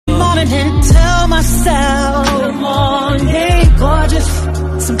morning and tell myself, good morning, gorgeous.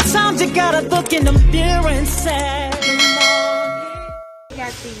 Sometimes you gotta look in the mirror and say, good morning.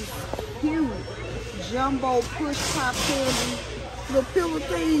 Got these huge jumbo push pop candy little pillow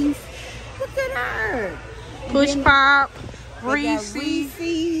things. Look at her. Push pop,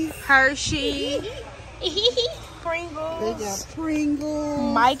 Reese's, Hershey, Pringles. They got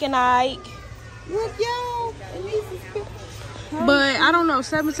Pringles. Mike and Ike. Look, y'all. But I don't know,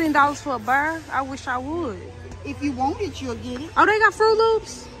 $17 for a bar? I wish I would. If you want it, you'll get it. Oh, they got Fruit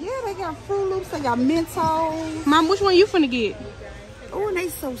Loops? Yeah, they got Fruit Loops. They got Mentos. Mom, which one you finna get? Oh, and they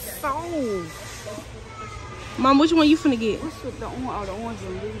so soft. Mom, which one you finna get? What's with the orange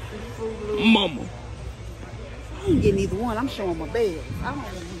and Reese's Fruit Loops? Mama. I ain't getting either one. I'm showing my bed. I don't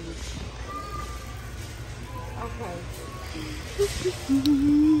want to. Okay.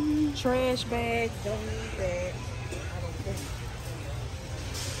 Trash bags. Don't need that.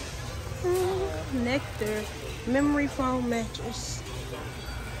 Nectar. Memory foam mattress.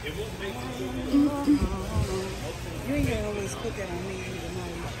 You ain't gonna always put that on me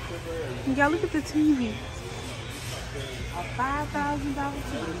either, Y'all look at the TV. A $5,000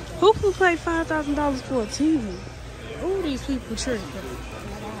 TV. Who can pay $5,000 for a TV? Ooh, these people tripping.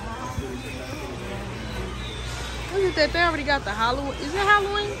 Look at that. They already got the Halloween. Is it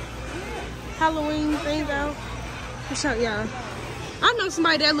Halloween? Halloween thing out. What's up, y'all? I know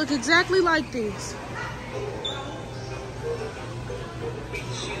somebody that look exactly like this.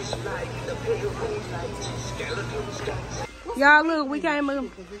 Y'all look, we came up.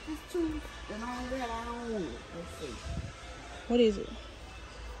 What is it?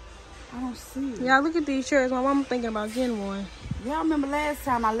 I don't see it. Y'all look at these chairs. My mama thinking about getting one. Y'all remember last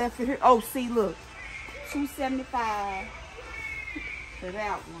time I left it here? Oh, see, look. $275 for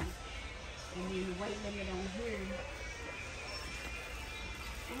that one. And then the weight limit on here.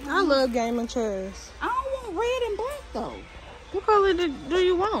 I love gaming chairs. I don't want red and black though. What color do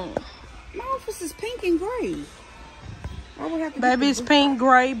you want? My office is pink and gray. I would have to Baby, it's pink,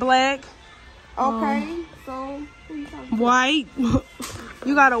 gray, black. Okay, so who you talking about? White.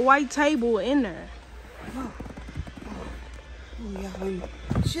 You got a white table in there. Oh yeah, honey.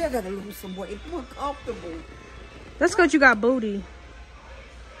 She gotta lose some weight. It's more comfortable. That's because you got booty.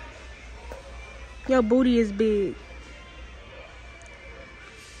 Your booty is big.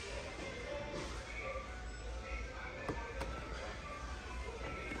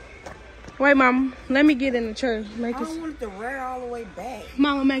 Wait, Mama. Let me get in the chair. I don't want it to rear all the way back.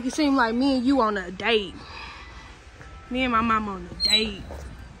 Mama, make it seem like me and you on a date. Me and my mama on a date.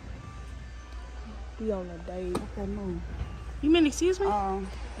 We on a date. Okay, move. You mean excuse me?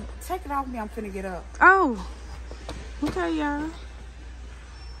 Take it off me. I'm finna get up. Oh. Okay, y'all.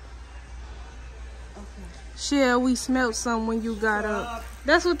 Okay. Shell, we smelled something when you got up.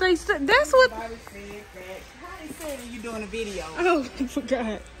 That's what they said. That's what. Somebody said that. How they said when you doing a video? Oh, I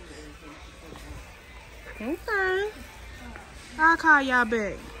forgot. Okay. I'll call y'all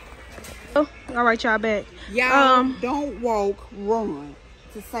back. Oh, all right, y'all back. Y'all don't walk, run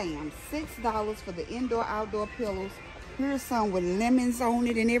to Sam's. $6 for the indoor-outdoor pillows. Here's some with lemons on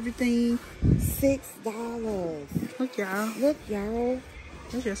it and everything. $6. Look, y'all. Look, y'all.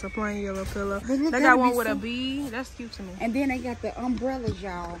 It's just a plain yellow pillow. But look, They got one with a bee. That's cute to me. And then they got the umbrellas,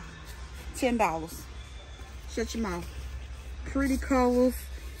 y'all. $10. Shut your mouth. Pretty colors.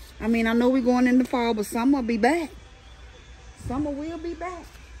 I mean, I know we're going in the fall, but summer will be back. Summer will be back.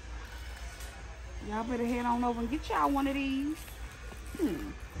 Y'all better head on over and get y'all one of these.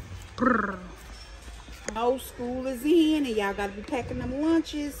 No, school is in, and y'all got to be packing them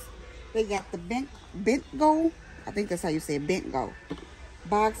lunches. They got the Bent-Go. I think that's how you say it, Bent-Go.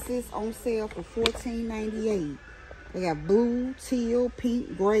 Boxes on sale for $14.98. They got blue, teal,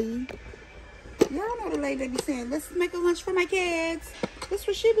 pink, gray. Y'all know the lady that be saying, let's make a lunch for my kids. That's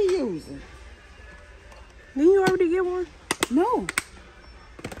what she be using. Didn't you already get one? No.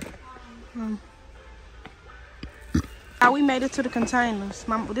 We made it to the containers.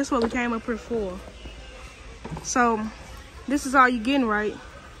 This is what we came up here for. So, this is all you getting, right?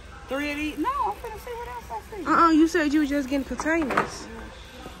 3 of these? No, I'm finna see what else I see. You said you were just getting containers.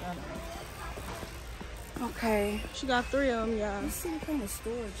 Okay. She got 3 of them, y'all. Let's see what kind of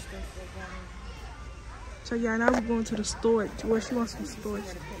storage stuff they got. So, y'all, now we're going to the storage. Where she wants some storage.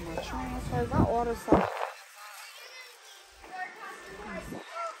 I gotta put my transfers. I ordered some.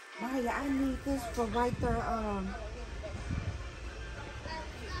 Maya, I need this for right there.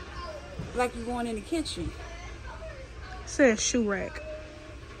 Like you going in the kitchen. Says shoe rack.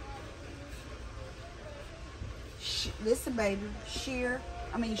 Listen, baby. Shoe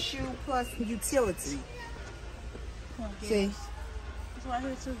plus utility. See? It's right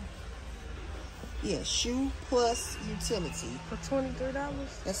here, too. Yeah, shoe plus utility. For $23?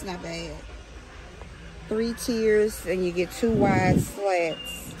 That's not bad. 3 tiers, and you get 2 wide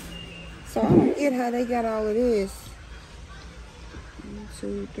slats. So I don't get how they got all of this. 1,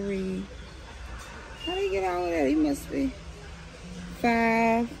 2, 3. How they get all of that? It must be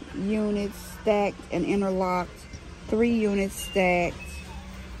 5 units stacked and interlocked. 3 units stacked.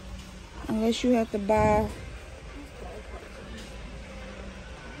 Unless you have to buy.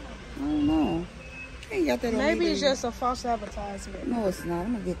 I don't know. I ain't got that on Maybe eBay. it's just a false advertisement. No, it's not.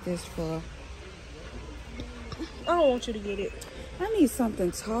 I'm gonna get this for. I don't want you to get it. I need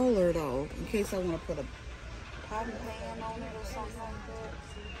something taller though, in case I want to put a potty pan on it or something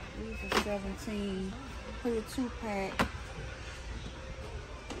like that. These are 17. Put a 2-pack.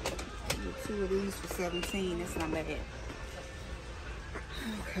 Get 2 of these for 17. That's not bad.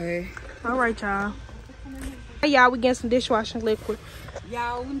 Okay. All right, y'all. Hey, y'all, we getting some dishwashing liquid.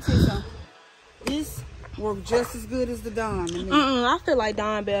 Y'all, let me tell you something. This works just as good as the Dawn to me. I feel like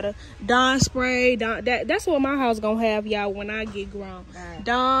Dawn better. Dawn spray, Dawn. That's what my house gonna have, y'all, when I get grown. Right.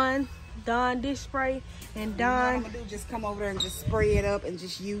 Dawn dish spray, and What Dawn. I'm gonna do, just come over there and just spray it up and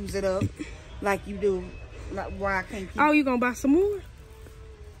just use it up like you do. Like why I can't keep. Oh, you gonna buy some more?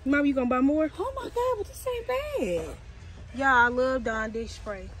 Mom, you gonna buy more? Oh my God, but this ain't bad. Yeah, I love Dawn dish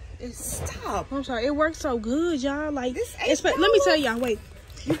spray. It's Stop. I'm sorry, it works so good, y'all. Like This it's, $8. let me tell y'all. Wait.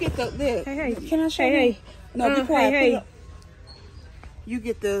 You get the there. Hey. Can I show Hey, you? No, be quiet. hey. Put it up. You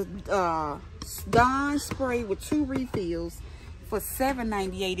get the Dawn spray with 2 refills for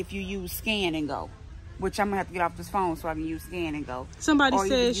 $7.98 if you use Scan and Go. Which I'm gonna have to get off this phone so I can use Scan and Go. Somebody Or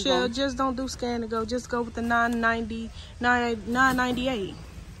said, you Shell, gonna- just don't do Scan and Go. Just go with the $9.98.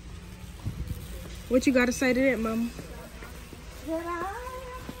 What you got to say to that, Mama?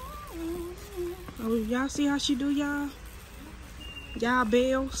 Oh, y'all see how she do, y'all? Y'all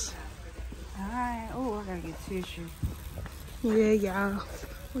bells. Alright. Oh, I gotta get tissue. Yeah, y'all.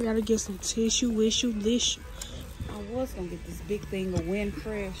 We gotta get some tissue, issue, lissue. I was gonna get this big thing of Wind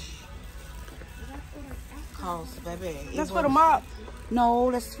Fresh. Cost, baby. That's for the mop.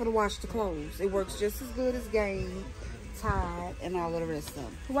 No, that's for to wash the clothes. It works just as good as Gain, Tide, and all of the rest of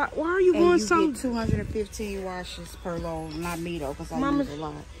them. Why are you And going you some? get 215 washes per load. Not me though, because I Mama- use a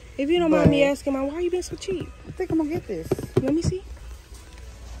lot. If you don't mind me But- asking, Mom, why you been so cheap? I think I'm gonna get this. Let me see.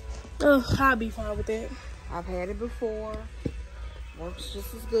 Ugh, I'll be fine with that. I've had it before. Works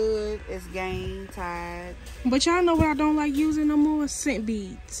just as good as Gain, Tide. But y'all know what I don't like using no more? Scent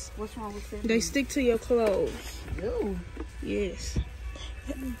beads. What's wrong with it? They stick to your clothes. Ew. Yes.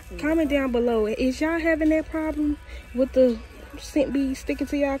 Comment down below. Is y'all having that problem with the scent beads sticking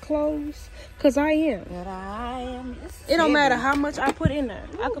to y'all clothes? Cause I am. But I am. It don't matter how much I put in there.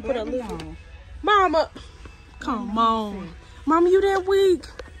 I could put a little. Mama, come on. Mama, you that weak?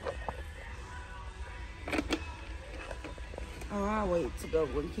 Oh, I'll wait to go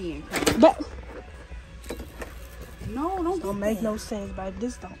when Ken comes. But No, don't don't make no sense, baby.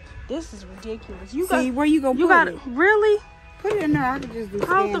 This is ridiculous. You See, got where you gonna you put got it? really? Put it in there. I can just do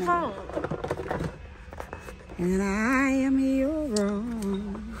Hold the scanning. phone. And I am your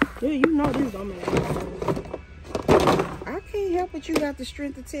wrong. Yeah, you know this don't matter. I can't help it. You got the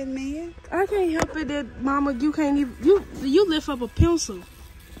strength of 10 men. I can't help it that Mama, you can't even you lift up a pencil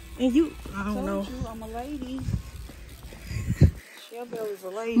and you I don't know. Told you, I'm a lady. Shelbell is a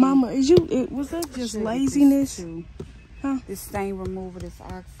lady. Mama, was that just Should get laziness? This, too. Huh? This stain remover, this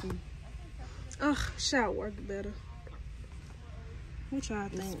Oxy. Ugh, shout work better. What y'all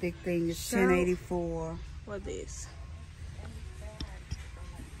This think? big thing is Shout. 1084. What this?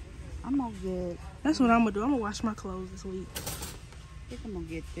 I'm gonna get. That's what I'm gonna do. I'm gonna wash my clothes this week. I think I'm gonna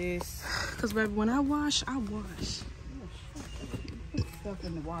get this. Cause baby, when I wash, I wash. Put stuff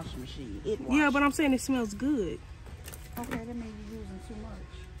in the washing machine. It Yeah, wash. but I'm saying it smells good. Okay, that means you're using too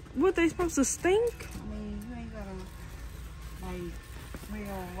much. What they supposed to stink? I mean, you ain't gotta like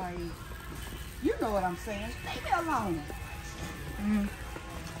smell like. You know what I'm saying? Leave me alone.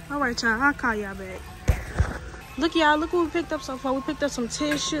 All right, y'all. I'll call y'all back. Look, y'all. Look what we picked up so far. We picked up some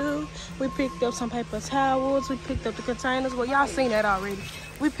tissue. We picked up some paper towels. We picked up the containers. Well, y'all seen that already.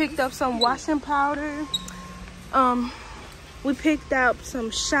 We picked up some washing powder. We picked up some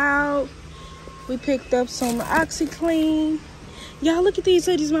Shout. We picked up some OxyClean. Y'all, look at these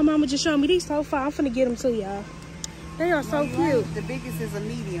hoodies my mama just showed me. These so far. I'm finna get them to y'all. They are so cute. The biggest is a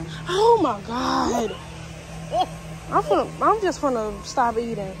medium. Oh my God. I'm just gonna stop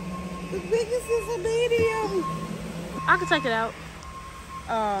eating. The biggest is a medium. I can take it out.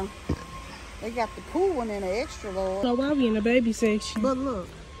 They got the cool one in the extra large. So why we in the baby section? But look,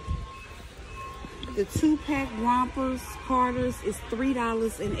 The 2-pack rompers, Carter's, is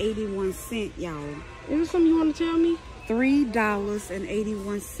 $3.81, y'all. Is there something you want to tell me?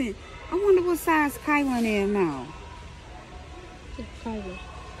 $3.81. I wonder what size Kylan is now.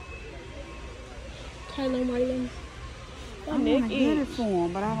 Kylan Wyland. I'm gonna get it for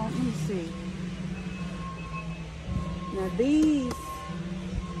him, but I don't. Let me see. Now these,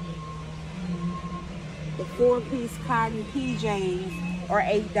 the 4-piece cotton PJs are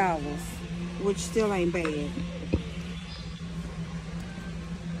 $8, which still ain't bad. We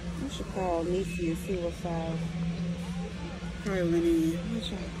should call Niecy and see what size Kylan is.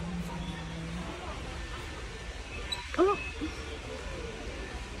 Oh.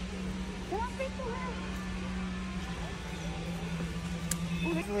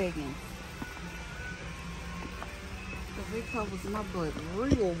 Oh, that's leggings. Because it covers my butt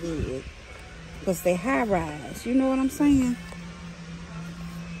real good. Because they high rise. You know what I'm saying?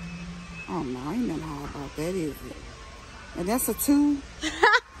 Oh, no. Ain't nothing hard about that, is it? And that's a 2.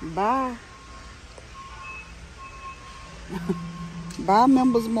 Bye. Bye,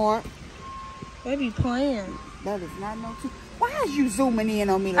 Members Mark. They be playing. That is not no 2. Why is you zooming in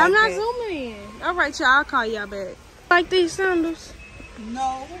on me like that? I'm not zooming in. All right, y'all. I'll call y'all back. Like these sandals?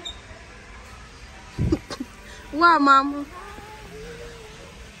 No. Why, Mama?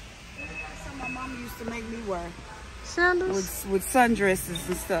 Some my mama used to make me wear. Sandals? With sundresses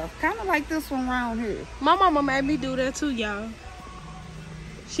and stuff. Kind of like this one around here. My mama made me do that too, y'all.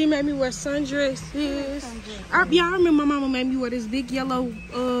 She made me wear sundresses. Y'all remember my mama made me wear this big yellow,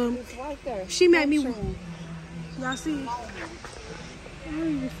 It's right there. she made me, y'all see it? I don't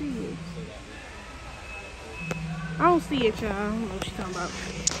even see it. I don't see it, y'all. I don't know what she's talking about.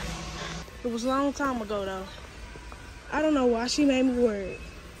 It was a long time ago, though. I don't know why she made me wear it.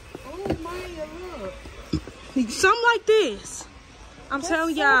 Oh, Maya, look. Something like this. I'm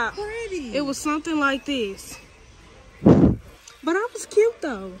telling y'all, pretty. it was something like this. But I was cute,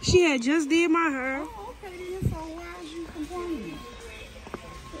 though. She had just did my hair. Oh, okay, then. So why is you complaining?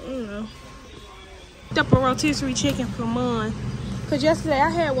 I don't know. Up a rotisserie chicken for mine. Because yesterday I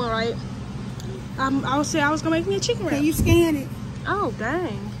had one, right? I was gonna make me a chicken wrap. Can you scan it? Oh,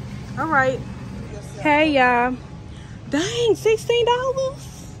 dang. All right. Hey, y'all. Dang, $16?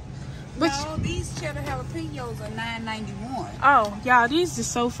 But No, these cheddar jalapenos are $9.91. oh, y'all, these are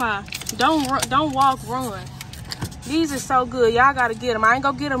so fire. Don't walk, run. These are so good. Y'all gotta get them. I ain't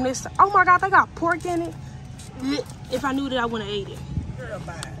gonna get them this time. Oh my God, they got pork in it. If I knew that, I wouldn't have ate it. Girl,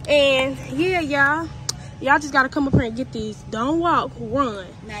 bye. And yeah, y'all just gotta come up here and get these. Don't walk, run.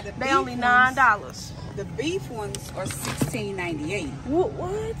 Now the They beef only ones- $9. The beef ones are $16.98.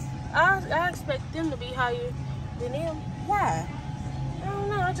 What? I expect them to be higher than them. Why? I don't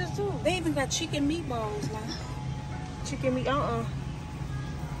know. I just do. They even got chicken meatballs now. Chicken meat,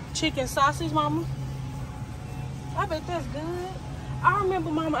 chicken sausage, Mama. I bet that's good. I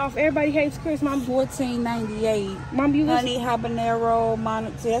remember Mama off Everybody Hates Chris. Mama, $14.98. Mom, you listen? Honey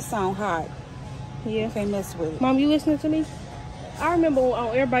habanero, that sound hot. Yeah. Can't mess with it. Mom, you listening to me? I remember on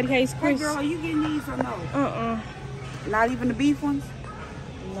Everybody Hates Hey Chris. girl, are you getting these or no? Not even the beef ones?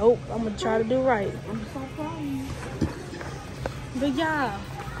 Nope. I'm gonna try to do right. I'm so proud of you. But y'all,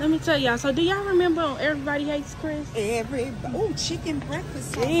 let me tell y'all. So do y'all remember on Everybody Hates Chris? Oh, chicken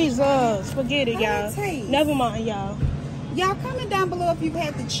breakfast sausage. Jesus, forget it, How y'all. it taste? Never mind, y'all. Y'all comment down below if you've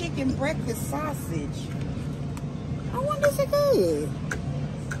had the chicken breakfast sausage. I wonder if it's good.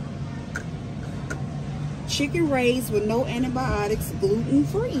 Chicken raised with no antibiotics, gluten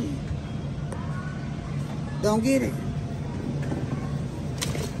free. Don't get it.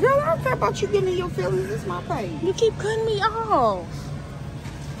 Girl, I don't care about you getting in your feelings. It's my page. You keep cutting me off.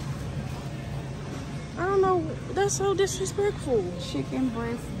 I don't know. That's so disrespectful. Chicken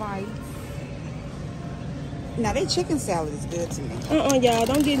breast bites. Now, that chicken salad is good to me. Y'all.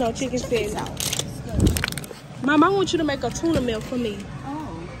 Don't get no chicken salad. Mom, I want you to make a tuna melt for me.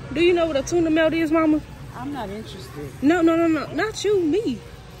 Oh, Do you know what a tuna melt is, Mama? I'm not interested. No. Not you, me.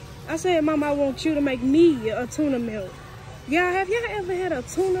 I said, Mama, I want you to make me a tuna melt. Yeah, have y'all ever had a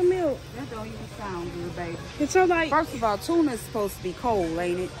tuna melt? That don't even sound good, baby. It's so like, First of all, tuna is supposed to be cold,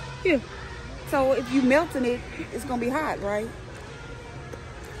 ain't it? yeah. So if you melting it, it's gonna be hot, right?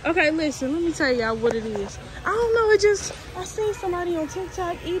 Okay, listen, let me tell y'all what it is. I don't know, I seen somebody on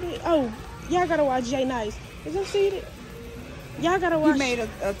TikTok eat it. Oh, y'all gotta watch Jay Nice. Did you see it? Y'all gotta watch. You made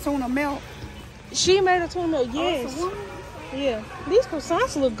a tuna melt? She made a tuna melt, Oh, yes. it's a woman? Yeah. These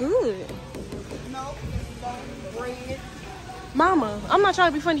croissants look good. No, bread. Mama, I'm not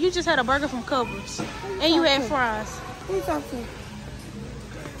trying to be funny. You just had a burger from Covers. And you had fries. Who you talking to?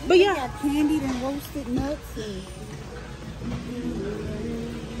 But They yeah. got candied and roasted nuts and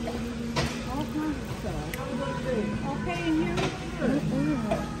all kinds of paying you?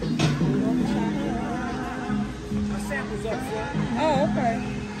 Samples up front. Oh, okay.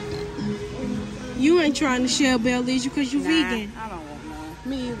 You ain't trying to share Belle Leisure because you vegan. I don't want none.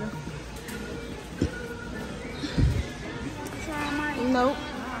 Me either. Try mine. Nope.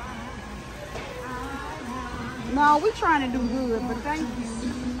 No, we trying to do good, but thank you.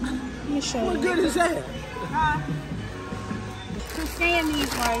 Let me show What you. good is that? Just stand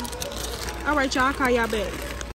these way. All right, y'all. I'll call y'all back.